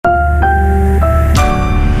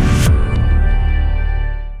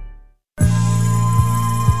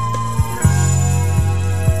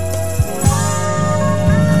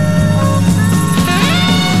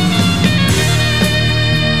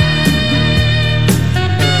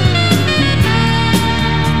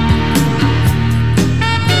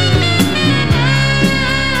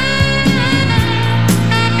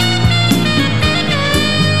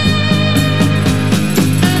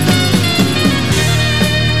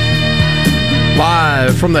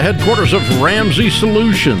Live from the headquarters of Ramsey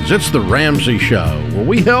Solutions, it's The Ramsey Show, where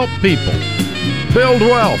we help people build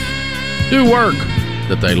wealth, do work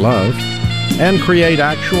that they love, and create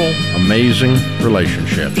actual amazing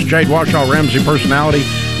relationships. Jade Warshaw, Ramsey Personality,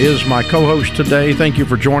 is my co-host today. Thank you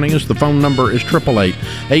for joining us. The phone number is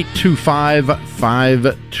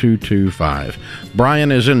 888-825-5225.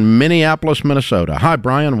 Brian is in Minneapolis, Minnesota. Hi,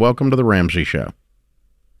 Brian. Welcome to The Ramsey Show.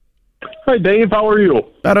 Hi, Dave. How are you?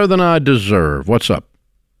 Better than I deserve. What's up?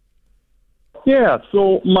 Yeah,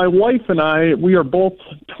 so my wife and I, we are both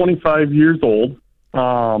 25 years old.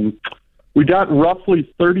 We got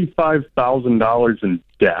roughly $35,000 in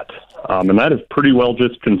debt, and that is pretty well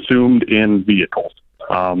just consumed in vehicles.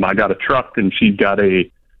 I got a truck, and she's got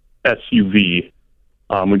a SUV.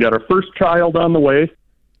 We got our first child on the way,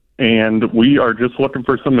 and we are just looking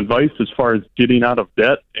for some advice as far as getting out of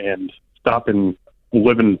debt and stopping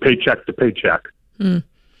living paycheck to paycheck.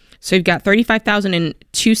 So you've got $35,000 in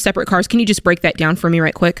two separate cars. Can you just break that down for me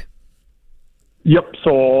right quick? Yep.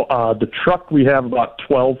 So the truck, we have about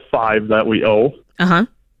 $12,500 that we owe. Uh-huh.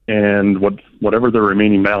 And whatever the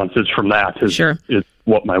remaining balance is from that is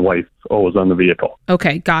what my wife owes on the vehicle.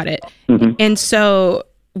 Okay, got it. Mm-hmm. And so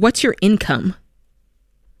what's your income?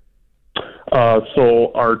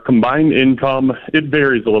 So our combined income, it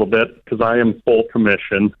varies a little bit because I am full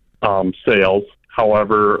commission sales.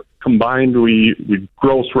 However, combined, we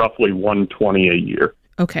gross roughly $120 a year.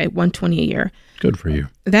 Okay, $120 a year. Good for you.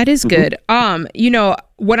 That is good.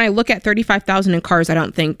 When I look at $35,000 in cars, I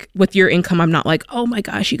don't think with your income, I'm not like, oh my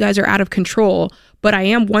gosh, you guys are out of control. But I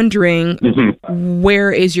am wondering,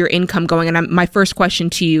 where is your income going? And my first question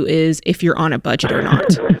to you is if you're on a budget or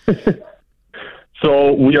not.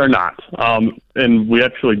 So we are not. And we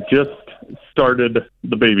actually just started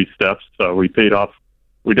the baby steps. So we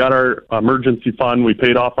got our emergency fund. We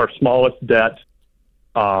paid off our smallest debt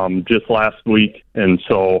just last week. And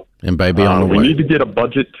so baby on the way. We need to get a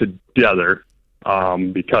budget together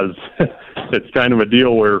because it's kind of a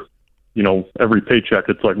deal where, every paycheck,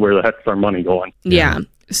 it's like, where the heck's our money going? Yeah.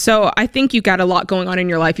 So I think you got a lot going on in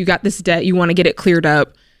your life. You got this debt. You want to get it cleared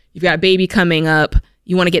up. You've got a baby coming up.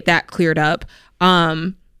 You want to get that cleared up.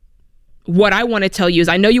 What I want to tell you is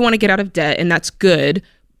I know you want to get out of debt, and that's good.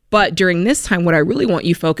 But during this time, what I really want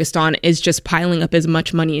you focused on is just piling up as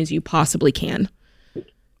much money as you possibly can.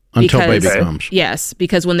 Until baby comes. Yes,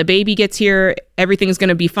 because when the baby gets here, everything's going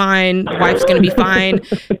to be fine. Wife's going to be fine.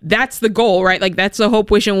 That's the goal, right? Like, that's the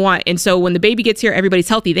hope, wish, and want. And so when the baby gets here, everybody's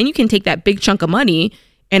healthy. Then you can take that big chunk of money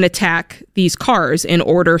and attack these cars in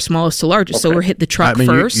order smallest to largest. Okay. So we'll hit the truck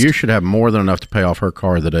first. You should have more than enough to pay off her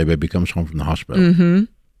car the day baby comes home from the hospital. Mm-hmm.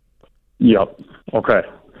 Yep. Okay.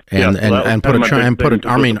 And put it.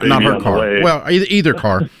 I mean, not her car. Well, either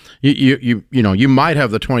car. You might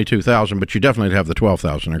have the $22,000, but you definitely have the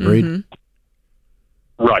 $12,000. Agreed.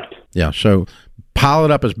 Mm-hmm. Right. Yeah. So pile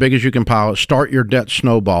it up as big as you can pile it. Start your debt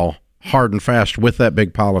snowball hard and fast with that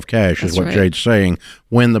big pile of cash. That's is what right. Jade's saying.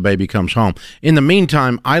 When the baby comes home. In the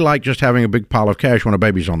meantime, I like just having a big pile of cash when a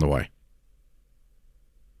baby's on the way.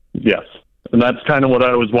 Yes. And that's kind of what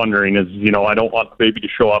I was wondering is, I don't want the baby to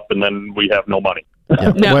show up and then we have no money.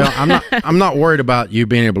 Yeah. No. Well, I'm not worried about you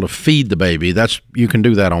being able to feed the baby. You can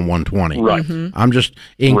do that on 120. Right. Mm-hmm. I'm just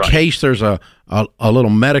in case there's a little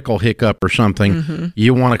medical hiccup or something,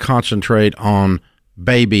 you want to concentrate on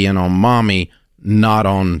baby and on mommy, not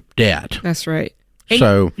on dad. That's right.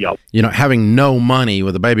 So, having no money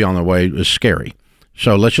with a baby on the way is scary.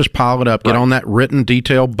 So let's just pile it up, get on that written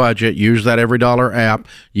detailed budget, use that Every Dollar app.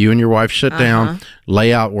 You and your wife sit down,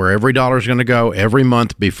 lay out where every dollar is going to go every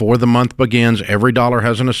month before the month begins. Every dollar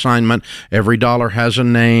has an assignment. Every dollar has a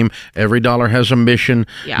name. Every dollar has a mission.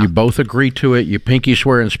 Yeah. You both agree to it. You pinky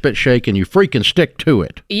swear and spit shake, and you freaking stick to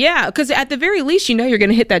it. Yeah, because at the very least, you're going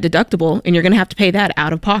to hit that deductible, and you're going to have to pay that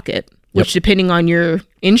out of pocket. Which, depending on your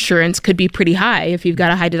insurance, could be pretty high if you've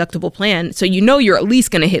got a high deductible plan. So you're at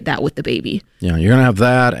least going to hit that with the baby. Yeah, you're going to have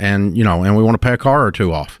that, and and we want to pay a car or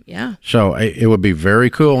two off. Yeah. So it would be very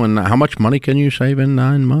cool. And how much money can you save in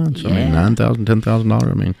 9 months? Yeah. I mean, $9,000,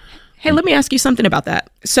 $10,000. I mean, hey, let me ask you something about that.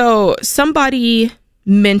 So somebody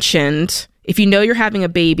mentioned if you're having a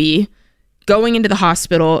baby, going into the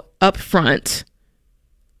hospital up front,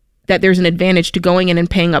 that there's an advantage to going in and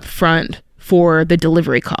paying up front for the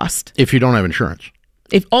delivery cost. If you don't have insurance.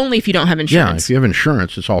 If you don't have insurance. Yeah, if you have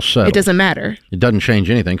insurance, it's all settled. It doesn't matter. It doesn't change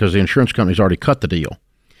anything because the insurance company's already cut the deal.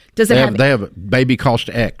 They have a baby cost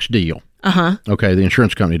X deal. Uh-huh. Okay, the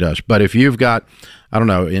insurance company does. But if you've got, I don't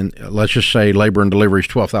know, let's just say labor and delivery is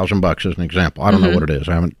 $12,000 as an example. I don't know what it is.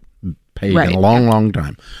 I haven't paid in a long, long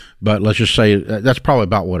time. But let's just say that's probably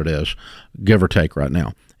about what it is, give or take right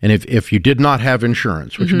now. And if you did not have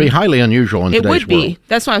insurance, which would be highly unusual in today's world. It would be.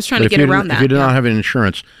 That's why I was trying to get around that. If you did not have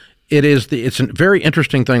insurance, it's a very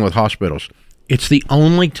interesting thing with hospitals. It's the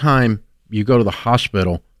only time you go to the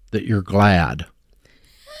hospital that you're glad.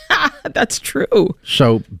 That's true.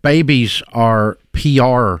 So babies are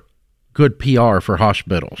good PR for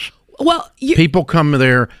hospitals. Well, people come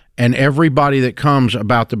there, and everybody that comes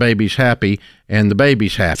about the baby's happy, and the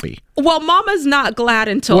baby's happy. Well, Mama's not glad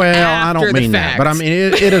until after the fact. I don't mean that, but I mean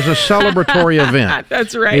it is a celebratory event.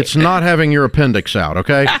 That's right. It's not having your appendix out,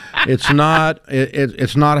 okay? It's not.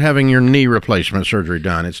 It's not having your knee replacement surgery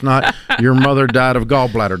done. It's not your mother died of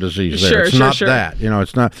gallbladder disease. There, it's not that.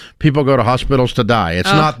 It's not. People go to hospitals to die.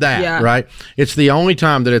 It's not that, right? It's the only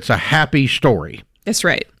time that it's a happy story. That's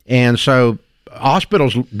right. And so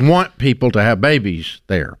hospitals want people to have babies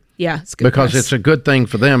there. Yeah, it's good because it's a good thing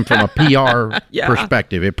for them from a PR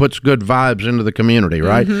perspective. It puts good vibes into the community,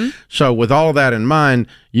 right? So with all of that in mind,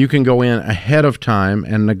 you can go in ahead of time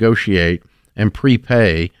and negotiate and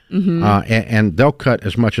prepay, and they'll cut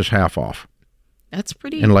as much as half off. That's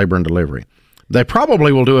pretty. In labor and delivery. They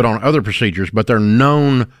probably will do it on other procedures, but they're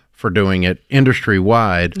known for doing it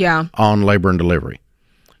industry-wide on labor and delivery.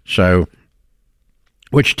 So,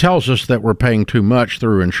 which tells us that we're paying too much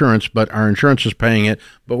through insurance, but our insurance is paying it,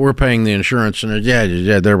 but we're paying the insurance, and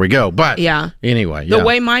there we go. But anyway, the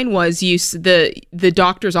way mine was, the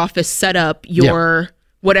doctor's office set up your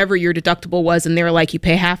whatever your deductible was, and they were like, you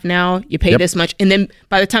pay half now, you pay this much, and then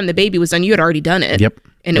by the time the baby was done, you had already done it.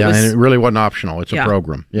 And it it really wasn't optional. It's a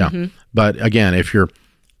program. But again,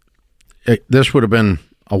 this would have been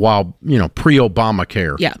a while,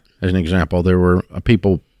 pre-Obamacare. As an example, there were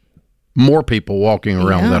more people walking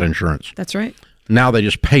around without insurance. That's right. Now they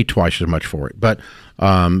just pay twice as much for it. But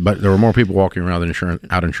there were more people walking around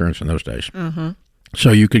without insurance in those days.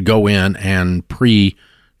 So you could go in and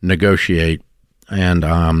pre-negotiate.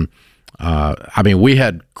 And we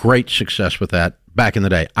had great success with that back in the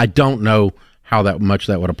day. I don't know how much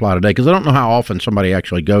that would apply today, because I don't know how often somebody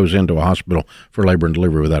actually goes into a hospital for labor and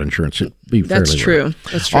delivery without insurance. It'd be fairly rare.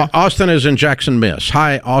 That's true. Austin is in Jackson, Miss.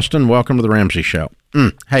 Hi, Austin. Welcome to the Ramsey Show.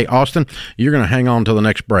 Hey, Austin, you're going to hang on until the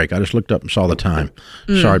next break. I just looked up and saw the time.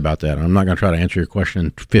 Sorry about that. I'm not going to try to answer your question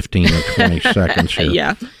in 15 or 20 seconds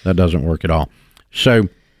here. That doesn't work at all. So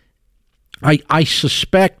I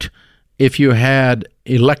suspect if you had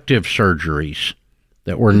elective surgeries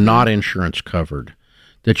that were not insurance covered,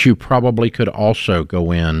 that you probably could also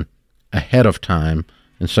go in ahead of time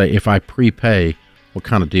and say, if I prepay, what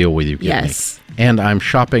kind of deal will you give me? And I'm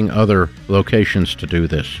shopping other locations to do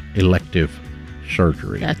this elective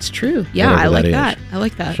surgery. That's true. Yeah, I like that. I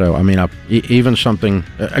like that. So, even something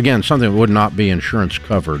that would not be insurance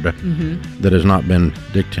covered that has not been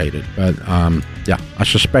dictated. But, I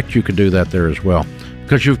suspect you could do that there as well,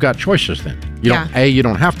 because you've got choices then. You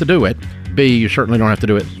don't have to do it. B, you certainly don't have to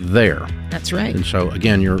do it there. That's right. And so,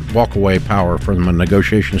 again, your walk-away power from a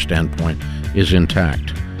negotiation standpoint is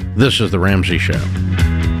intact. This is The Ramsey Show.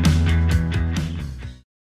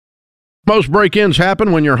 Most break-ins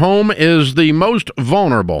happen when your home is the most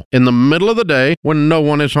vulnerable, in the middle of the day when no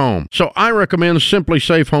one is home. So I recommend Simply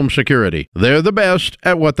Safe Home Security. They're the best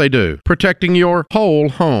at what they do, protecting your whole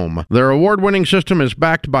home. Their award-winning system is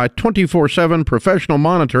backed by 24/7 professional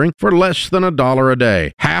monitoring for less than $1 a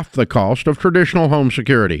day, half the cost of traditional home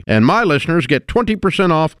security. And my listeners get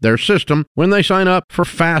 20% off their system when they sign up for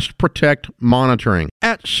Fast Protect monitoring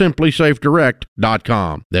at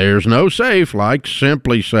simplysafedirect.com. There's no safe like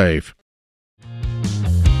Simply Safe.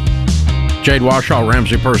 Jade Washaw,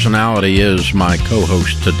 Ramsey Personality, is my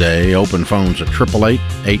co-host today. Open phones at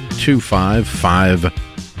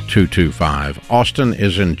 888-825-5225. Austin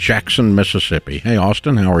is in Jackson, Mississippi. Hey,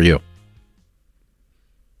 Austin, how are you?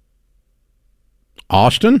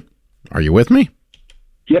 Austin, are you with me?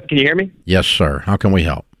 Yep, can you hear me? Yes, sir. How can we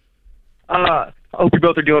help? I hope you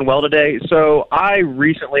both are doing well today. So I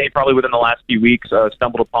recently, probably within the last few weeks,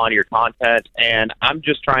 stumbled upon your content, and I'm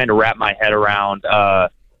just trying to wrap my head around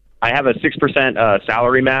I have a 6%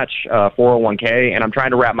 salary match, 401k, and I'm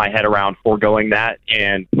trying to wrap my head around foregoing that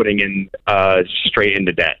and putting in straight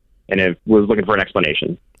into debt. And I was looking for an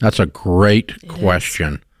explanation. That's a great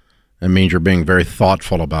question. It means you're being very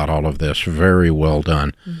thoughtful about all of this. Very well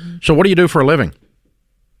done. So what do you do for a living?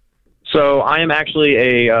 So I am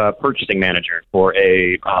actually a purchasing manager for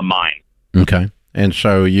a mine. Okay. And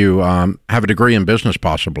so you have a degree in business,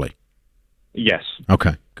 possibly? Yes.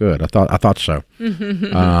 Okay. Good. I thought so.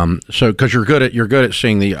 So because you're good at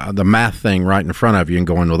seeing the math thing right in front of you and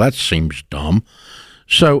going, well, that seems dumb.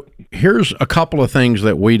 So here's a couple of things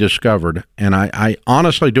that we discovered, and I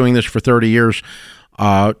honestly, doing this for 30 years,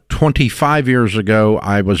 25 years ago,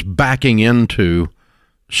 I was backing into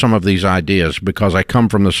some of these ideas because I come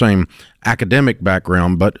from the same academic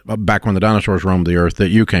background, but back when the dinosaurs roamed the earth that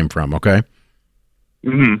you came from, okay?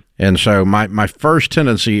 Mm-hmm. And so my first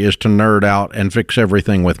tendency is to nerd out and fix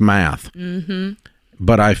everything with math. Mm-hmm.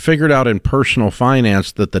 But I figured out in personal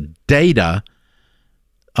finance that the data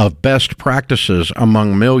of best practices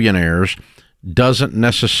among millionaires doesn't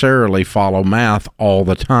necessarily follow math all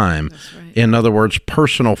the time. That's right. In other words,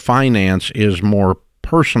 personal finance is more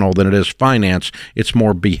personal than it is finance. It's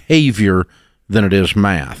more behavior than it is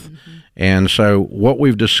math. Mm-hmm. And so what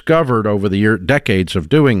we've discovered over the decades of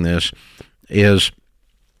doing this is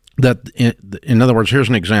that, in other words, here's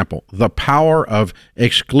an example. The power of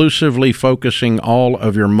exclusively focusing all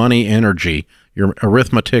of your money energy, your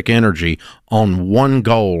arithmetic energy, on one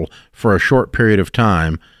goal for a short period of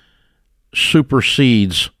time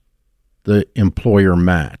supersedes the employer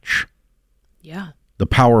match. Yeah. The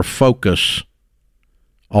power of focus,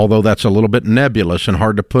 although that's a little bit nebulous and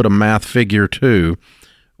hard to put a math figure to,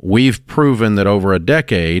 we've proven that over a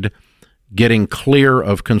decade, getting clear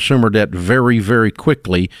of consumer debt very, very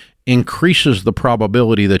quickly increases the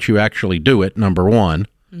probability that you actually do it, number one.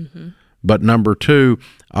 Mm-hmm. But number two,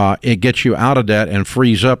 it gets you out of debt and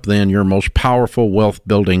frees up then your most powerful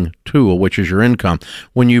wealth-building tool, which is your income.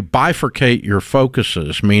 When you bifurcate your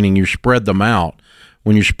focuses, meaning you spread them out,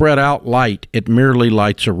 when you spread out light, it merely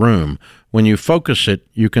lights a room. When you focus it,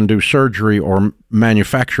 you can do surgery or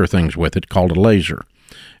manufacture things with it, called a laser.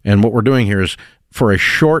 And what we're doing here is, for a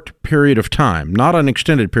short period of time, not an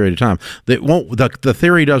extended period of time, the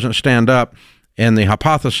theory doesn't stand up and the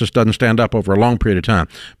hypothesis doesn't stand up over a long period of time.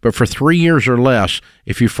 But for 3 years or less,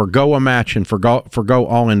 if you forgo a match and forgo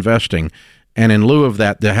all investing, and in lieu of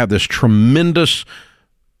that, they have this tremendous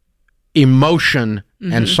emotion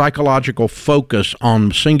and psychological focus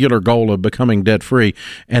on singular goal of becoming debt-free,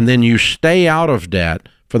 and then you stay out of debt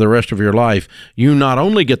for the rest of your life, you not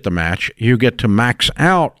only get the match, you get to max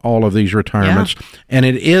out all of these retirements, and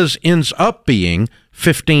it ends up being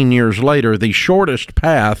 15 years later the shortest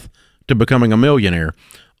path to becoming a millionaire.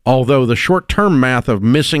 Although the short-term math of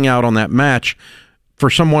missing out on that match for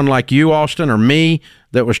someone like you, Austin, or me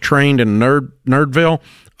that was trained in Nerdville,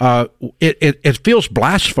 it feels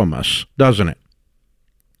blasphemous, doesn't it?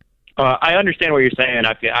 I understand what you're saying.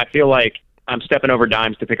 I feel like I'm stepping over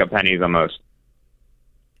dimes to pick up pennies almost.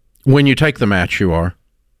 When you take the match, you are.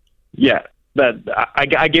 Yeah, I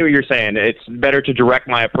get what you're saying. It's better to direct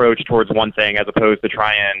my approach towards one thing as opposed to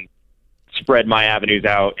try and spread my avenues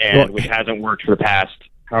out, which hasn't worked for the past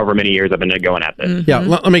however many years I've been going at this. Mm-hmm. Yeah,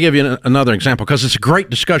 let me give you another example, because it's a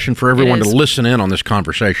great discussion for everyone to listen in on this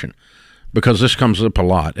conversation, because this comes up a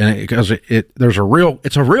lot, and it's a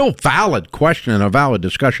real valid question and a valid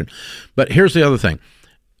discussion. But here's the other thing: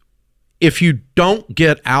 if you don't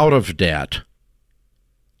get out of debt,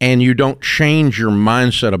 and you don't change your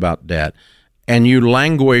mindset about debt, and you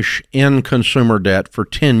languish in consumer debt for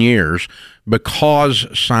 10 years because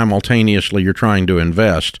simultaneously you're trying to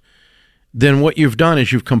invest, then what you've done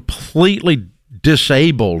is you've completely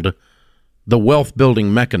disabled the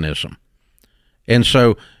wealth-building mechanism. And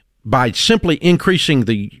so by simply increasing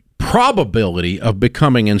the probability of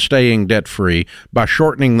becoming and staying debt-free by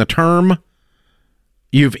shortening the term,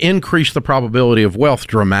 you've increased the probability of wealth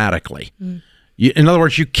dramatically. In other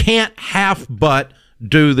words, you can't half but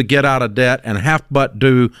do the get out of debt and half but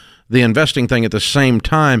do the investing thing at the same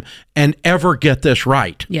time and ever get this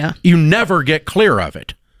right. Yeah. You never get clear of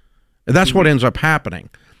it. That's what ends up happening.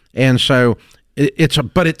 And so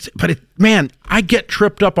man, I get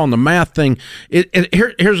tripped up on the math thing.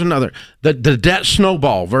 Here's another, the debt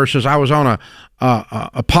snowball versus, I was on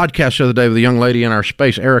a podcast the other day with a young lady in our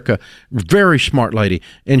space, Erica, very smart lady,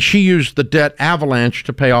 and she used the debt avalanche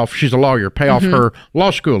to pay off, she's a lawyer, pay off her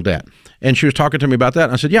law school debt. And she was talking to me about that,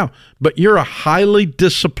 and I said, yeah, but you're a highly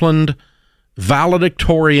disciplined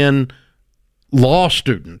valedictorian law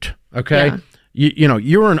student, okay? Yeah.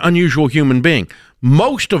 You're an unusual human being.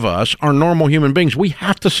 Most of us are normal human beings. We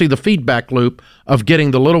have to see the feedback loop of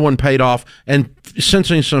getting the little one paid off and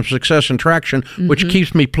sensing some success and traction, which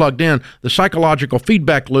keeps me plugged in. The psychological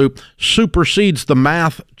feedback loop supersedes the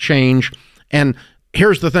math change. And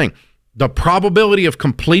here's the thing. The probability of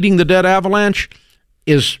completing the debt avalanche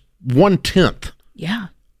is 1/10. Yeah.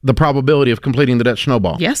 The probability of completing the debt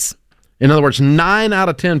snowball. Yes. In other words, 9 out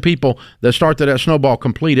of 10 people that start the debt snowball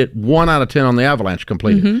complete it, 1 out of 10 on the avalanche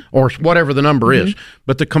complete it, or whatever the number is.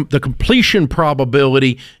 But the completion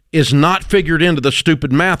probability is not figured into the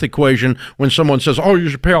stupid math equation when someone says, oh, you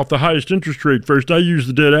should pay off the highest interest rate first. I use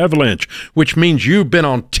the debt avalanche, which means you've been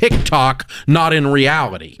on TikTok, not in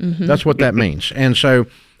reality. That's what that means. And so,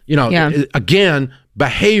 again,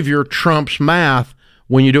 behavior trumps math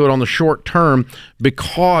when you do it on the short term,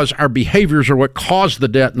 because our behaviors are what caused the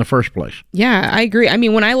debt in the first place. Yeah, I agree. I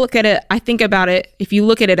mean, when I look at it, I think about it, if you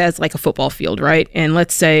look at it as like a football field, right? And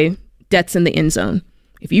let's say debt's in the end zone.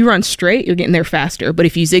 If you run straight, you're getting there faster. But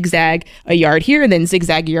if you zigzag a yard here, then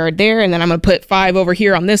zigzag a yard there, and then I'm going to put 5 over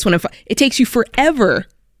here on this one, it takes you forever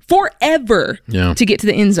to get to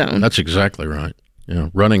the end zone. That's exactly right.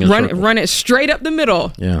 Run it straight up the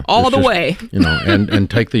middle, all the way. And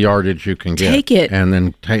take the yardage you can get. Take it. And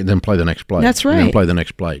then play the next play. That's right. And then play the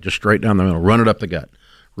next play. Just straight down the middle. Run it up the gut.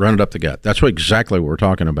 That's exactly what we're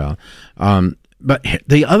talking about. But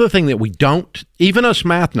the other thing that we don't, even us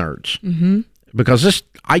math nerds, because this,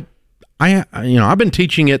 I've been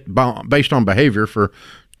teaching it based on behavior for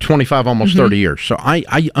 25, almost 30 years. So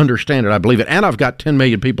I understand it. I believe it. And I've got 10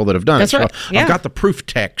 million people that have done That's it. Right. So I've got the proof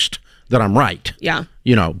text that I'm right. Yeah.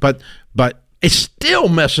 But it still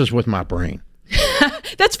messes with my brain.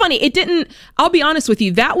 That's funny. It didn't, I'll be honest with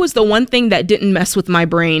you, that was the one thing that didn't mess with my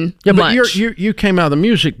brain much. But you came out of the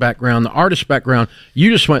music background, the artist background.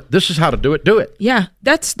 You just went, this is how to do it, do it. Yeah,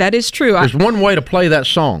 that is true. There's one way to play that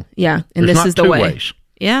song. Yeah, and There's this is the two way. Ways.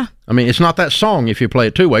 Yeah. I mean, it's not that song if you play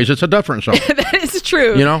it 2 ways. It's a different song. That is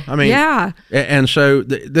true. Yeah. And so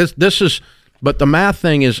this is, but the math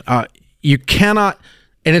thing is, you cannot,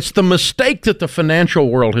 and it's the mistake that the financial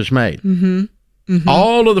world has made.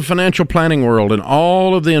 All of the financial planning world and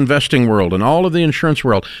all of the investing world and all of the insurance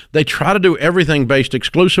world, they try to do everything based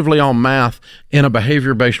exclusively on math in a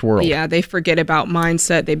behavior-based world. Yeah, they forget about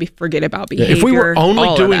mindset. They forget about behavior. If we were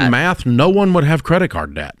only doing math, no one would have credit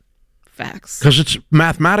card debt. Facts. Because it's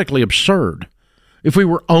mathematically absurd. If we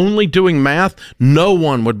were only doing math, no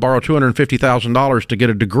one would borrow $250,000 to get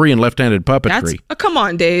a degree in left-handed puppetry. Come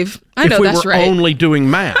on, Dave. I know that's right. If we were only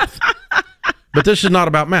doing math. But this is not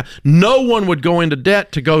about math. No one would go into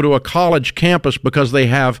debt to go to a college campus because they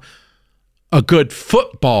have a good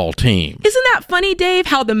football team. Isn't that funny, Dave,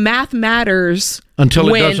 how the math matters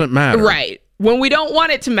until it doesn't matter. Right. When we don't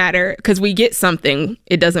want it to matter because we get something,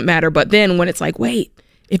 it doesn't matter. But then when it's like, wait,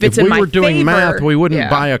 if we were doing math, we wouldn't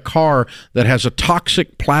buy a car that has a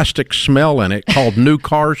toxic plastic smell in it called new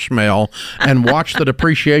car smell and watch the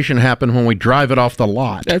depreciation happen when we drive it off the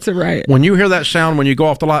lot. That's right. When you hear that sound when you go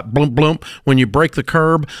off the lot, bloom, bloom, when you break the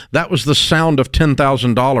curb, that was the sound of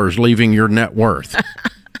 $10,000 leaving your net worth.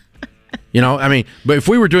 But if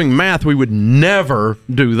we were doing math, we would never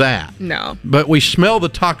do that. No. But we smell the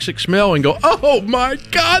toxic smell and go, oh my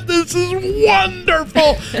God, this is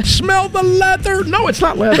wonderful. Smell the leather. No, it's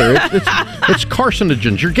not leather. It's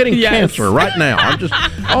carcinogens. You're getting cancer right now.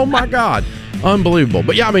 Oh my God. Unbelievable.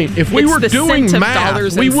 But if we were doing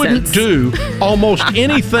math, we wouldn't do almost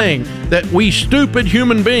anything that we stupid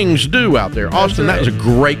human beings do out there. Austin, that was a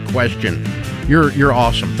great question. You're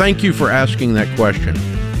awesome. Thank you for asking that question.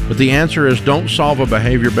 But the answer is don't solve a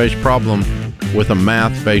behavior-based problem with a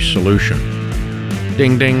math-based solution.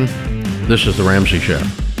 Ding, ding. This is The Ramsey Show.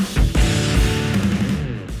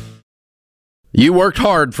 You worked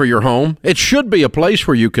hard for your home. It should be a place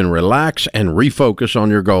where you can relax and refocus on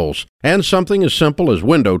your goals. And something as simple as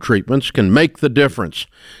window treatments can make the difference.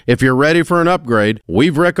 If you're ready for an upgrade,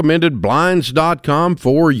 we've recommended Blinds.com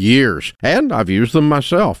for years, and I've used them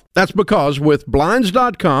myself. That's because with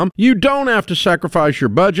Blinds.com, you don't have to sacrifice your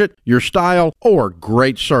budget, your style, or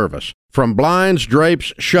great service. From blinds,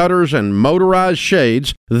 drapes, shutters, and motorized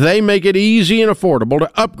shades, they make it easy and affordable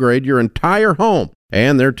to upgrade your entire home.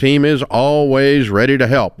 And their team is always ready to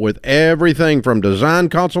help with everything from design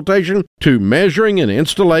consultation to measuring and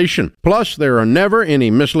installation. Plus, there are never any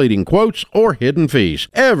misleading quotes or hidden fees.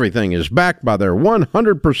 Everything is backed by their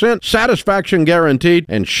 100% satisfaction guaranteed,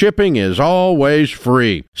 and shipping is always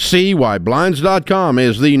free. See why Blinds.com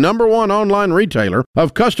is the #1 online retailer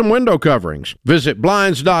of custom window coverings. Visit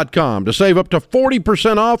Blinds.com to save up to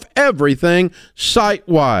 40% off everything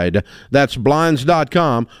site-wide. That's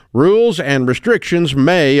Blinds.com. Rules and restrictions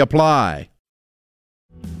may apply.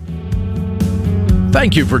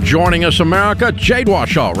 Thank you for joining us, America. Jade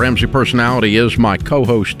Warshaw, Ramsey Personality, is my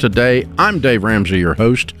co-host today. I'm Dave Ramsey, your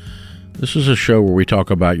host. This is a show where we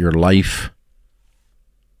talk about your life.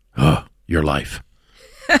 Your life.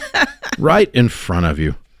 Right in front of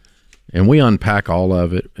you. And we unpack all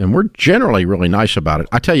of it. And we're generally really nice about it.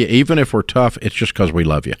 I tell you, even if we're tough, it's just because we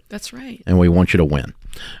love you. That's right. And we want you to win.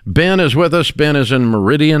 Ben is with us. Ben is in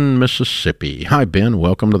Meridian, Mississippi. Hi, Ben.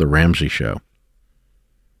 Welcome to The Ramsey Show.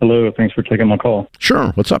 Hello. Thanks for taking my call.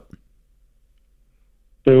 Sure. What's up?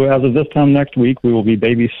 So as of this time next week, we will be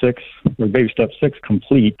baby step 6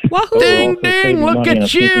 complete. Wahoo! Ding, ding. Look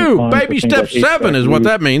at you. Baby step 7 is what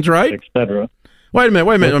that means, right? Etc. Wait a minute.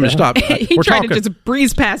 Let me stop. He tried to just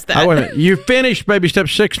breeze past that. Wait a minute. You finish baby step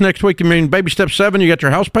 6 next week. You mean baby step 7, you got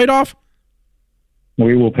your house paid off?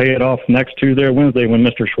 We will pay it off next Tuesday or Wednesday when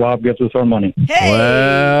Mr. Schwab gives us our money. Hey!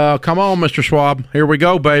 Well, come on, Mr. Schwab. Here we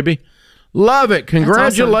go, baby. Love it.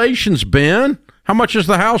 Congratulations, Ben. How much is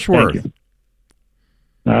the house worth?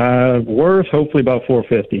 Worth hopefully about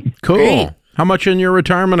 $450. Cool. Great. How much in your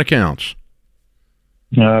retirement accounts?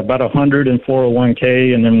 About 100 in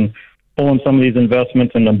 401k, and then pulling some of these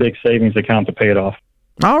investments in a big savings account to pay it off.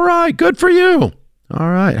 All right. Good for you. All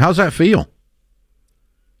right. How's that feel?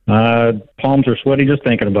 Palms are sweaty just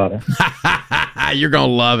thinking about it. You're going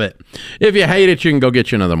to love it. If you hate it, you can go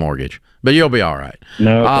get you another mortgage, but you'll be all right.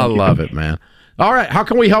 No, I thank you. love it, man. All right. How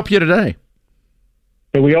can we help you today?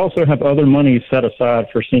 So we also have other money set aside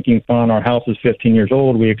for sinking fund. Our house is 15 years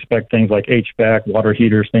old. We expect things like HVAC, water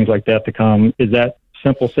heaters, things like that to come. Is that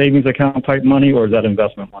simple savings account type money, or is that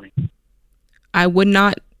investment money? I would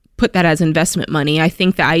not put that as investment money. I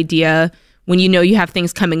think the idea when you know you have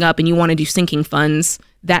things coming up and you want to do sinking funds,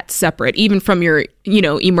 that's separate. Even from your,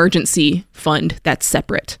 emergency fund, that's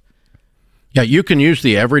separate. Yeah, you can use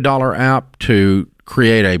the EveryDollar app to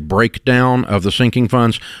create a breakdown of the sinking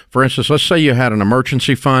funds. For instance, let's say you had an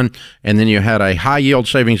emergency fund and then you had a high yield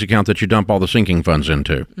savings account that you dump all the sinking funds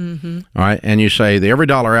into. Mm-hmm. All right. And you say the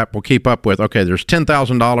EveryDollar app will keep up with, okay, there's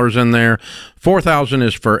 $10,000 in there. $4,000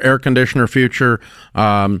 is for air conditioner future.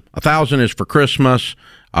 $1,000 is for Christmas.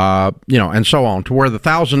 And so on, to where the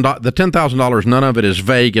 $10,000, none of it is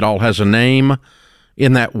vague. It all has a name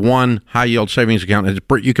in that one high yield savings account.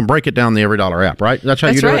 You can break it down in the EveryDollar app, right? That's how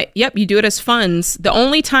you do it? That's right. Yep. You do it as funds. The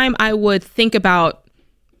only time I would think about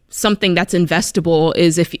something that's investable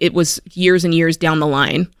is if it was years and years down the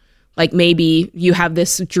line. Like maybe you have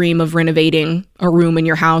this dream of renovating a room in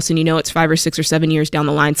your house and it's 5 or 6 or 7 years down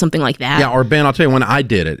the line, something like that. Yeah, or Ben, I'll tell you when I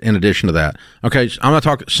did it in addition to that. Okay, so I'm not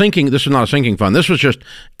talking sinking. This is not a sinking fund. This was just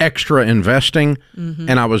extra investing. Mm-hmm.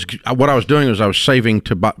 And what I was doing was I was saving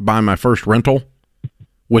to buy my first rental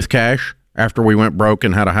with cash after we went broke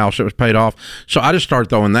and had a house that was paid off. So I just started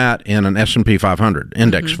throwing that in an S&P 500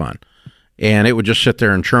 index fund. And it would just sit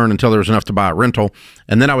there and churn until there was enough to buy a rental.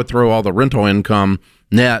 And then I would throw all the rental income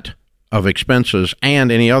net of expenses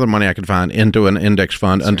and any other money I could find into an index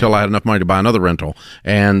fund until I had enough money to buy another rental.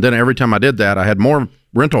 And then every time I did that, I had more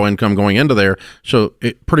rental income going into there. So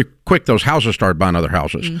pretty quick, those houses started buying other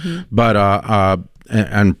houses. Mm-hmm. But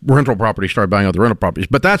and rental properties started buying other rental properties.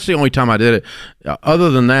 But that's the only time I did it. Other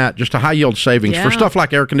than that, just a high yield savings for stuff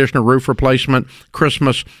like air conditioner, roof replacement,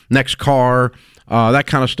 Christmas, next car, that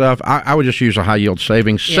kind of stuff. I would just use a high yield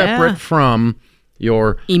savings separate from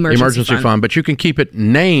your emergency fund, but you can keep it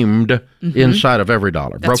named inside of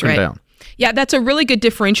EveryDollar, broken down. Yeah, that's a really good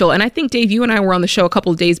differential. And I think, Dave, you and I were on the show a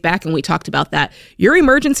couple of days back and we talked about that. Your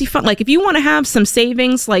emergency fund, like if you want to have some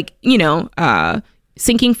savings, like,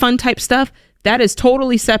 sinking fund type stuff, that is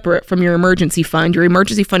totally separate from your emergency fund. Your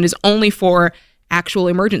emergency fund is only for actual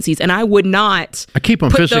emergencies. And I would not keep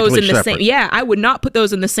them put those in the separate. same. Yeah, I would not put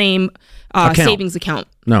those in the same savings account.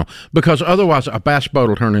 No, because otherwise a bass boat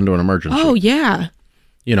will turn into an emergency. Oh, yeah.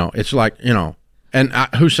 It's like, and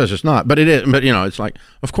who says it's not? But it is. But, it's like,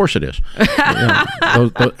 of course it is.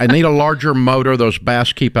 I need a larger motor. Those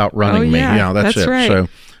bass keep outrunning me. That's it. Right. So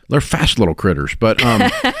they're fast little critters. But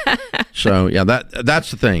so, yeah,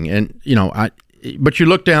 that's the thing. And, but you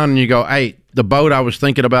look down and you go, hey, the boat I was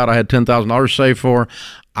thinking about, I had $10,000 saved for,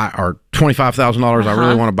 or $25,000. I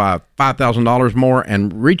really want to buy $5,000 more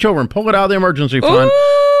and reach over and pull it out of the emergency fund.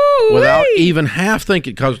 Without even half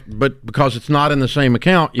thinking, because it's not in the same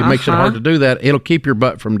account, it makes it hard to do that. It'll keep your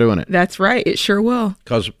butt from doing it. That's right. It sure will.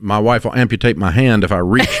 Because my wife will amputate my hand if I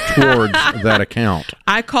reach towards that account.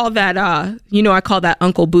 I call that, I call that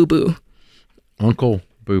Uncle Boo Boo. Uncle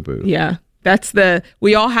Boo Boo. Yeah.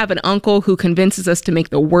 We all have an uncle who convinces us to make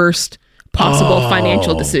the worst possible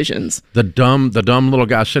financial decisions. The dumb little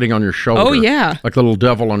guy sitting on your shoulder. Oh, yeah. Like the little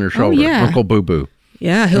devil on your shoulder. Oh, yeah. Uncle Boo Boo.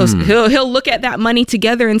 Yeah, he'll look at that money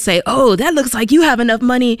together and say, "Oh, that looks like you have enough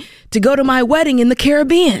money to go to my wedding in the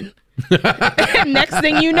Caribbean." Next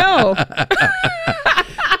thing you know,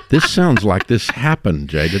 this sounds like this happened,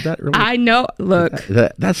 Jay. Did that really? I know. Look,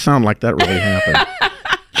 that sounded like that really happened.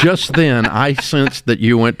 Just then, I sensed that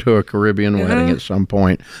you went to a Caribbean wedding at some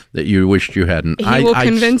point that you wished you hadn't. He will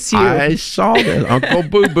convince you. I saw that. Uncle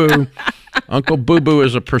Boo Boo. Uncle Boo Boo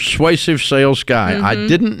is a persuasive sales guy. I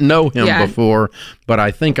didn't know him before, but I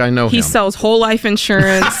think I know him. He sells whole life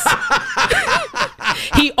insurance.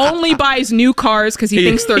 He only buys new cars because he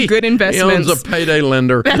thinks they're good investments. He owns a payday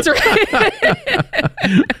lender. That's right.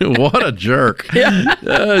 What a jerk.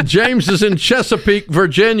 James is in Chesapeake,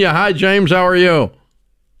 Virginia. Hi, James. How are you?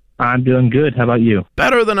 I'm doing good. How about you?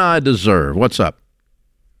 Better than I deserve. What's up?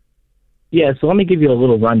 Yeah, so let me give you a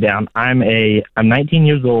little rundown. I'm 19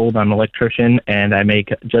 years old. I'm an electrician, and I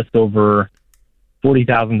make just over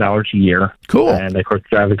 $40,000 a year. Cool. And, of course,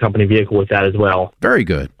 drive a company vehicle with that as well. Very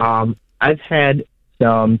good. I've had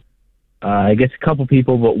some, I guess a couple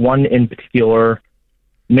people, but one in particular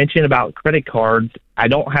mention about credit cards. I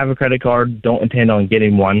don't have a credit card, don't intend on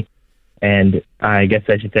getting one, and I guess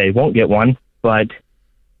I should say won't get one. But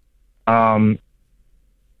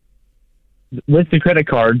with the credit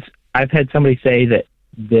cards, I've had somebody say that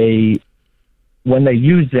when they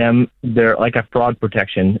use them, they're like a fraud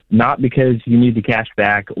protection, not because you need the cash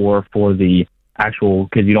back or for the actual,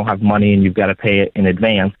 because you don't have money and you've got to pay it in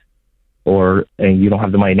advance, and you don't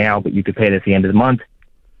have the money now, but you could pay it at the end of the month.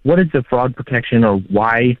 What is the fraud protection, or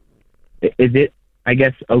why is it, I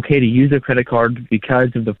guess, okay to use a credit card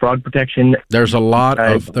because of the fraud protection? There's a lot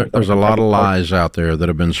of lies out there that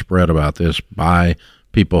have been spread about this by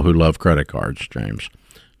people who love credit cards, James.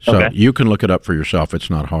 So Okay. You can look it up for yourself. It's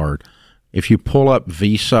not hard. If you pull up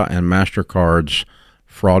Visa and MasterCard's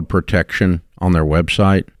fraud protection on their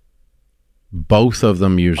website, both of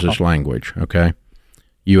them use this language, okay?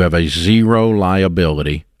 You have a zero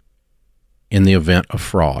liability in the event of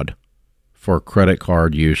fraud for credit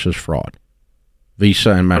card use as fraud.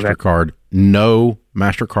 Visa and MasterCard, no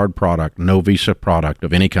MasterCard product, no Visa product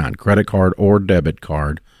of any kind, credit card or debit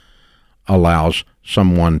card, allows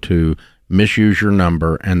someone to misuse your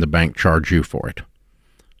number and the bank charge you for it.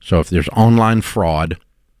 So if there's online fraud,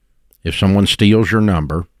 if someone steals your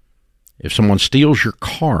number, if someone steals your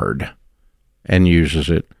card and uses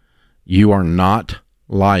it, you are not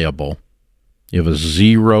liable. You have a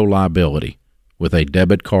zero liability with a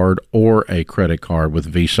debit card or a credit card with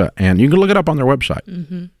Visa, and you can look it up on their website.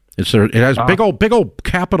 Mm-hmm. It has big old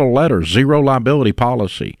capital letters, zero liability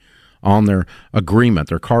policy on their agreement,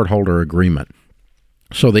 their cardholder agreement.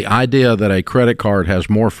 So the idea that a credit card has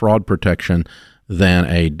more fraud protection than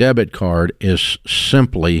a debit card is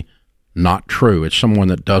simply not true. It's someone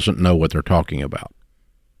that doesn't know what they're talking about.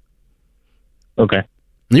 Okay.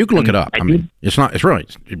 You can look it up. I mean, it's really,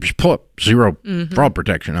 you just pull up zero fraud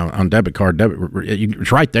protection on debit card.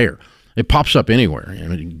 It's right there. It pops up anywhere. I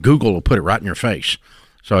mean, Google will put it right in your face.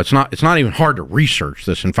 So it's not even hard to research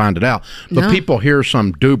this and find it out. But people hear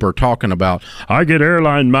some doober talking about, I get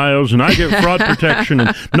airline miles and I get fraud protection,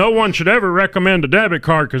 and no one should ever recommend a debit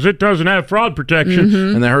card because it doesn't have fraud protection.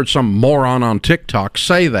 Mm-hmm. And they heard some moron on TikTok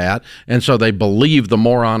say that, and so they believe the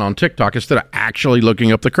moron on TikTok instead of actually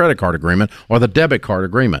looking up the credit card agreement or the debit card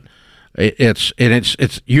agreement. It's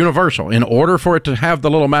universal. In order for it to have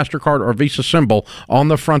the little MasterCard or Visa symbol on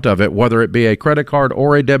the front of it, whether it be a credit card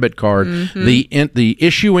or a debit card, the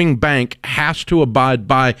issuing bank has to abide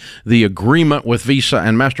by the agreement with Visa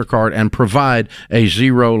and MasterCard and provide a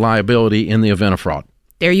zero liability in the event of fraud.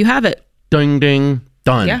 There you have it. Ding, ding,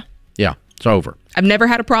 done. Yeah, it's over. I've never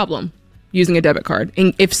had a problem using a debit card.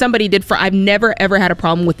 And if somebody did, I've never, ever had a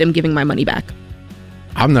problem with them giving my money back.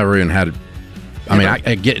 I've never even had it. I mean,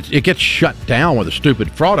 it gets shut down with the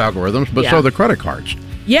stupid fraud algorithms, but so the credit cards.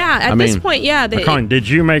 Yeah, at this point, yeah. Did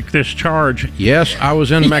you make this charge? Yes, I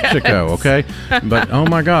was in Mexico, okay? But, oh,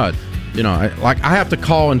 my God. You know, I have to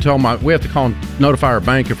call and we have to call and notify our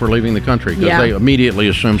bank if we're leaving the country because they immediately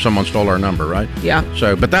assume someone stole our number, right? Yeah.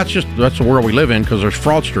 So, but that's the world we live in because there's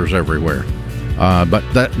fraudsters everywhere.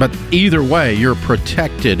 But either way, you're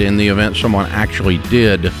protected in the event someone actually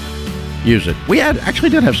did use it. We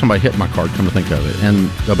actually did have somebody hit my card, come to think of it, and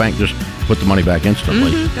the bank just put the money back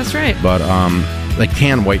instantly. That's right. But they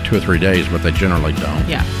can wait 2 or 3 days, but they generally don't.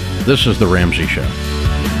 Yeah. This is The Ramsey Show.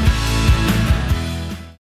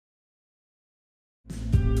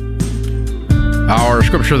 Our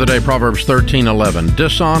scripture of the day, Proverbs 13:11.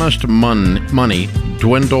 Dishonest money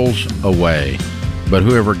dwindles away, but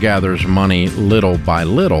whoever gathers money little by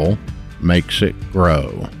little makes it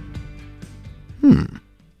grow.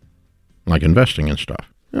 Like investing in stuff.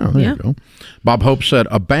 Oh, there you go. Bob Hope said,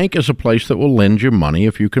 a bank is a place that will lend you money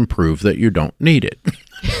if you can prove that you don't need it.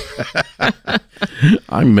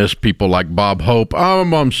 I miss people like Bob Hope. Oh,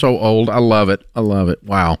 I'm so old. I love it.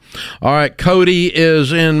 Wow. All right. Cody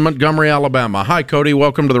is in Montgomery, Alabama. Hi, Cody.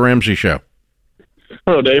 Welcome to The Ramsey Show.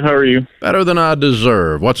 Hello, Dave. How are you? Better than I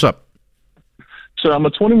deserve. What's up? So I'm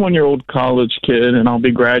a 21-year-old college kid, and I'll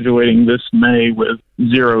be graduating this May with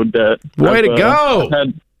zero debt. Way to go.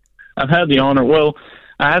 I've had the honor. Well,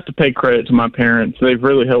 I have to pay credit to my parents. They've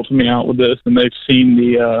really helped me out with this, and they've seen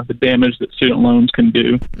the damage that student loans can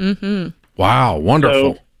do. Mm-hmm. Wow,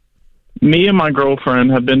 wonderful. So, me and my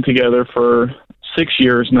girlfriend have been together for 6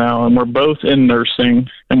 years now, and we're both in nursing,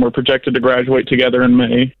 and we're projected to graduate together in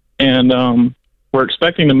May. And We're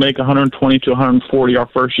expecting to make 120 to 140 our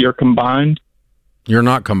first year combined. You're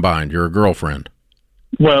not combined. You're a girlfriend.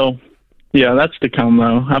 Well, yeah, that's to come,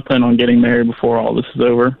 though. I plan on getting married before all this is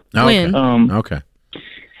over. When? Okay.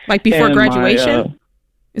 Like before And graduation?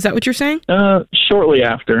 Is that what you're saying? Shortly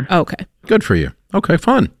after. Oh, okay. Good for you. Okay,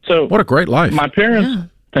 fun. So what a great life. My parents,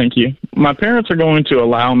 thank you. My parents are going to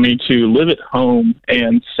allow me to live at home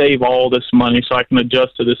and save all this money so I can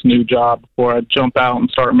adjust to this new job before I jump out and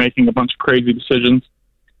start making a bunch of crazy decisions.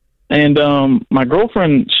 And my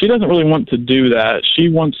girlfriend, she doesn't really want to do that. She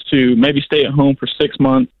wants to maybe stay at home for 6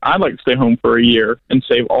 months. I'd like to stay home for a year and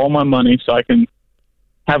save all my money so I can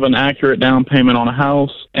have an accurate down payment on a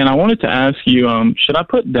house. And I wanted to ask you, should I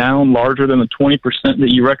put down larger than the 20%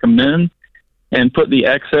 that you recommend and put the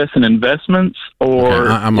excess in investments? Or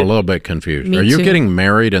okay, I'm a little bit confused. Me Are you too. getting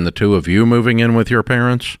married and the two of you moving in with your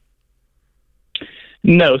parents?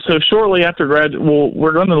 No. So shortly after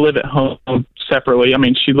we're going to live at home separately. I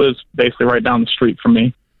mean, she lives basically right down the street from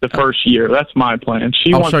me the first year. That's my plan.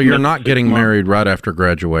 She wants so to you're live not 6 getting months. married right after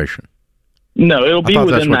graduation? No, it'll be thought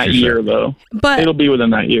that's within what that you year, said. though. But It'll be within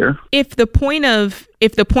that year. if the point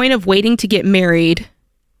of waiting to get married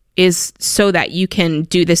is so that you can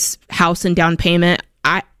do this house and down payment,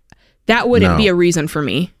 that wouldn't No. be a reason for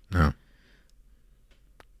me. No.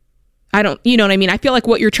 I don't, you know what I mean? I feel like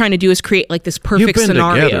what you're trying to do is create like this perfect You've been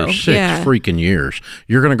scenario. together 6 freaking years.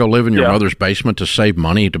 You're going to go live in your Yeah. mother's basement to save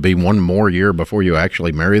money to be one more year before you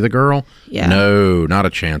actually marry the girl? Yeah. No, not a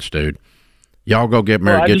chance, dude. Y'all go get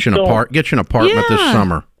married. Well, I Get just you an don't- get you an apartment this Yeah.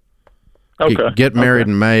 summer. Okay. Get married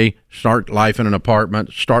in May. Start life in an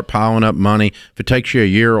apartment. Start piling up money. If it takes you a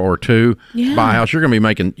year or two, Yeah. buy a house. You're going to be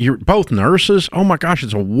making. You're both nurses. Oh my gosh,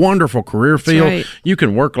 it's a wonderful career field. right. You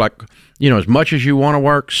can work like as much as you want to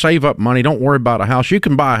work. Save up money. Don't worry about a house. You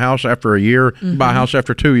can buy a house after a year. Buy a house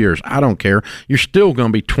after 2 years. I don't care. You're still going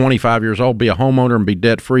to be 25 years old, be a homeowner, and be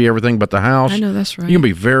debt free. Everything but the house. I know that's right. You can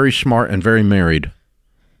be very smart and very married.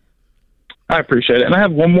 I appreciate it. And I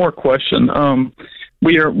have one more question.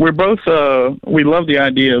 We're both we love the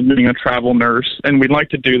idea of being a travel nurse, and we'd like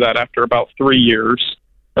to do that after about 3 years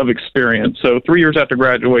of experience. So 3 years after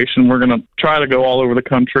graduation, we're going to try to go all over the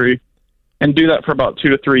country and do that for about 2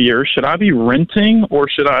 to 3 years. Should I be renting, or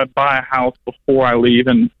should I buy a house before I leave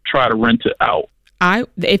and try to rent it out?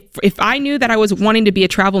 If I knew that I was wanting to be a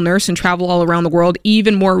travel nurse and travel all around the world,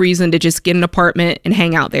 even more reason to just get an apartment and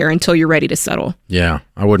hang out there until you're ready to settle. Yeah,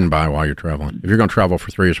 I wouldn't buy while you're traveling. If you're going to travel for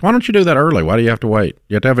 3 years, why don't you do that early? Why do you have to wait?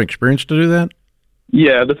 You have to have experience to do that?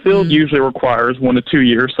 Yeah, the field usually requires 1 to 2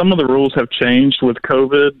 years. Some of the rules have changed with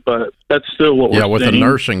COVID, but that's still what we're Yeah, with seeing. the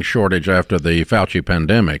nursing shortage after the Fauci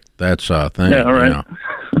pandemic, that's a thing. Yeah, right.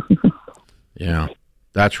 Yeah,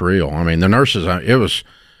 that's real. I mean, the nurses, it was,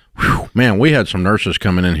 man, we had some nurses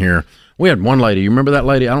coming in here. We had one lady, you remember that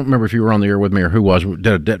lady? I don't remember if you were on the air with me or who was, did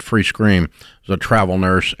a debt-free scream. It was a travel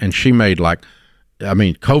nurse, and she made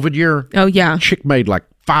COVID year, Oh, yeah. chick made like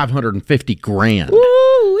 $550,000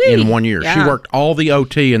 Ooh-wee. in 1 year. Yeah. She worked all the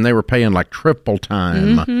OT, and they were paying like triple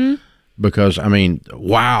time because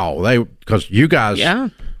because you guys, Yeah.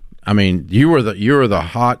 I mean, you were the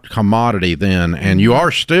hot commodity then, and you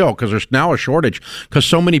are still, because there's now a shortage because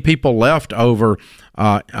so many people left over,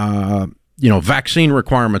 vaccine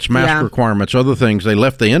requirements, mask requirements, other things. They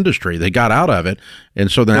left the industry. They got out of it,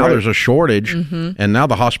 and so now there's a shortage, and now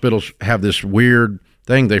the hospitals have this weird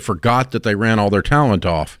thing. They forgot that they ran all their talent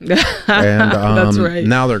off, and That's right.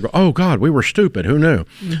 now they're oh God, we were stupid. Who knew?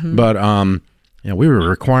 But we were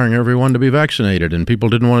requiring everyone to be vaccinated, and people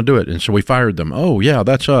didn't want to do it, and so we fired them. Oh yeah,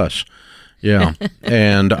 that's us. Yeah,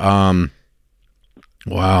 and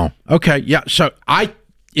wow. Okay, yeah. So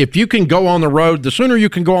if you can go on the road, the sooner you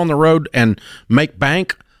can go on the road and make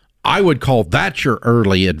bank, I would call that your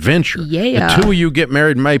early adventure. Yeah. The two of you get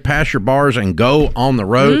married in May, pass your bars, and go on the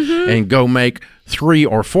road and go make 300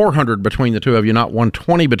 or 400 between the two of you, not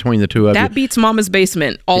 120 between the two of That beats Mama's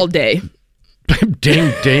basement all day. you.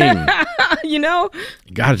 Ding, ding. You know?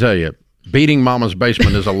 Got to tell you, beating Mama's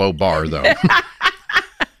basement is a low bar, though.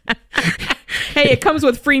 Hey, it comes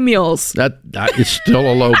with free meals. That is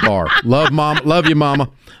still a low bar. Love Mama, love you, Mama,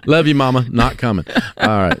 love you, Mama. Not coming. All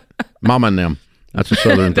right, Mama and them. That's a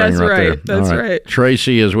Southern thing That's right there. right. That's All right.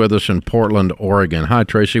 Tracy is with us in Portland, Oregon. Hi,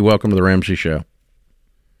 Tracy. Welcome to the Ramsey Show.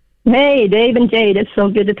 Hey, Dave and Jade. It's so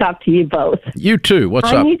good to talk to you both. You too. What's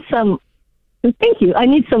I up? need some. Thank you. I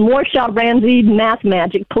need some Warshaw Ramsey math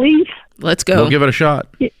magic, please. Let's go. We'll give it a shot.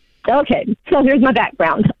 Okay, so here's my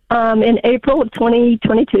background. In April of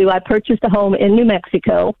 2022, I purchased a home in New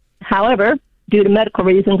Mexico. However, due to medical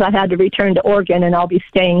reasons, I had to return to Oregon, and I'll be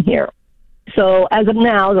staying here. So as of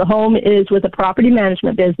now, the home is with a property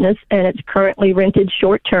management business, and it's currently rented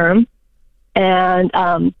short-term. And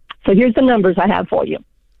so here's the numbers I have for you.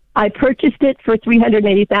 I purchased it for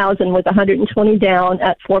 $380,000 with $120 down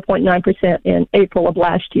at 4.9% in April of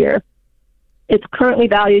last year. It's currently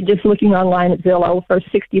valued, just looking online at Zillow, for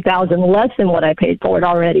 $60,000 less than what I paid for it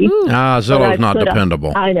already. Zillow's not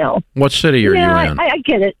dependable. I know. What city are you in? I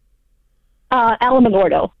get it.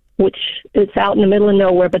 Alamogordo, which is out in the middle of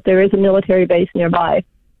nowhere, but there is a military base nearby.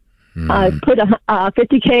 I put a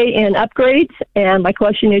 $50K in upgrades, and my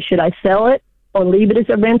question is, should I sell it or leave it as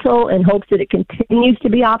a rental in hopes that it continues to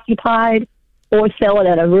be occupied, or sell it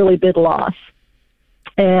at a really big loss?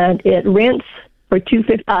 And it rents for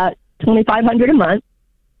 $2,500 a month.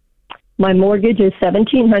 My mortgage is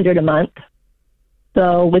 $1,700 a month.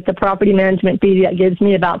 So with the property management fee, that gives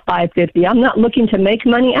me about $550. I'm not looking to make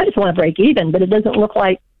money. I just want to break even, but it doesn't look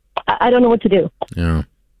like I don't know what to do. Yeah.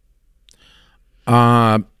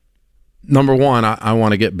 Number one, I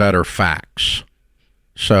want to get better facts.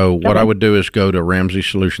 So what I would do is go to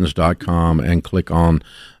RamseySolutions.com and click on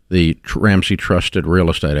the Ramsey Trusted Real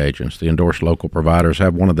Estate Agents, the endorsed local providers.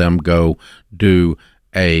 Have one of them go do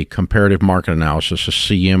a comparative market analysis, a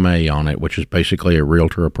CMA on it, which is basically a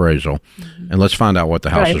realtor appraisal, and let's find out what the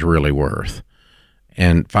house is really worth,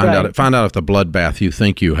 and find out if the bloodbath you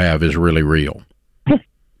think you have is really real,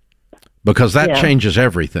 because that changes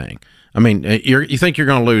everything. I mean, you think you're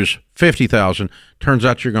going to lose $50,000, turns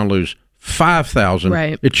out you're going to lose $5,000.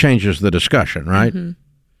 Right. It changes the discussion, right?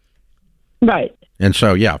 Right. And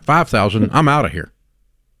so, yeah, $5,000, I'm out of here.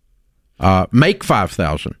 Make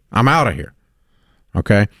 $5,000, I'm out of here.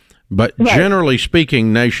 Okay, but generally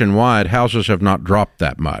speaking, nationwide, houses have not dropped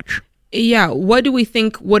that much. Yeah, what do we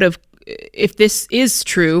think would have, if this is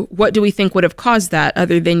true, what do we think would have caused that,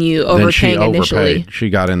 other than you overpaying initially? She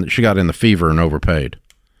got in the fever and overpaid.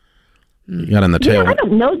 You got in the tail. I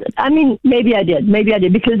don't know. I mean, maybe I did,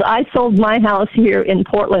 because I sold my house here in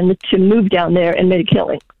Portland to move down there and made a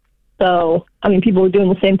killing. So, I mean, people were doing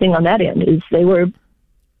the same thing on that end. Is they were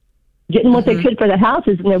getting what they could for the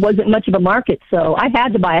houses, and there wasn't much of a market, so I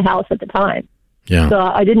had to buy a house at the time. Yeah. So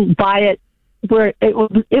I didn't buy it where it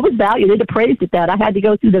was valued. It appraised at that. I had to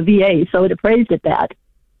go through the VA, so it appraised at that.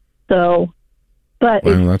 So, but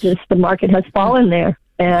it's just the market has fallen there.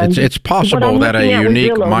 And it's possible that a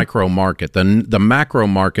unique micro market, the macro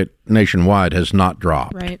market nationwide, has not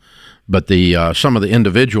dropped, right? But the some of the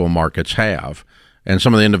individual markets have. And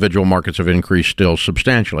some of the individual markets have increased still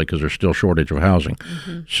substantially because there's still shortage of housing.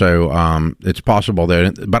 So it's possible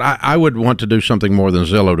there. But I would want to do something more than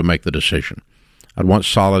Zillow to make the decision. I'd want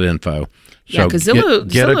solid info. So because Zillow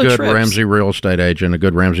get a good trips. Ramsey real estate agent, a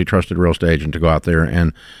good Ramsey trusted real estate agent to go out there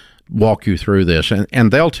and walk you through this.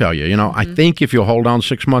 And they'll tell you, I think if you'll hold on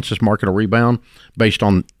 6 months, this market will rebound based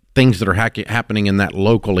on things that are happening in that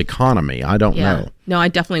local economy. I don't know. No, I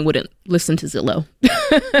definitely wouldn't listen to Zillow.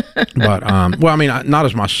 But, well, I mean, not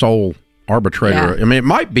as my sole arbitrator. Yeah. I mean, it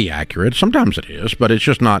might be accurate. Sometimes it is, but it's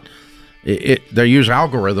just not. They use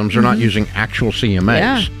algorithms. They're not using actual CMAs.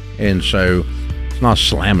 Yeah. And so it's not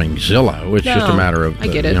slamming Zillow. It's just a matter of, I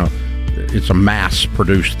get it. It's a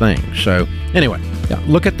mass-produced thing. So anyway,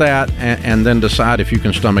 look at that and then decide if you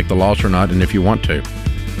can stomach the loss or not, and if you want to.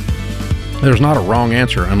 There's not a wrong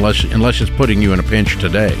answer unless it's putting you in a pinch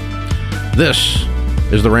today. This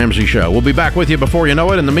is The Ramsey Show. We'll be back with you before you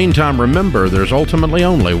know it. In the meantime, remember, there's ultimately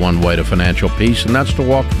only one way to financial peace, and that's to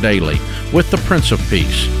walk daily with the Prince of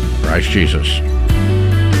Peace, Christ Jesus.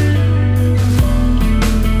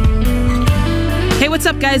 Hey, what's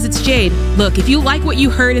up, guys? It's Jade. Look, if you like what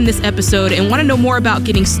you heard in this episode and want to know more about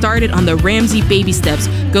getting started on the Ramsey baby steps,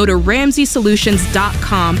 go to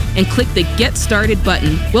RamseySolutions.com and click the Get Started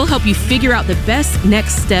button. We'll help you figure out the best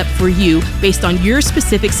next step for you based on your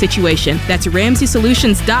specific situation. That's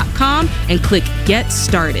RamseySolutions.com and click Get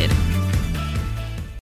Started.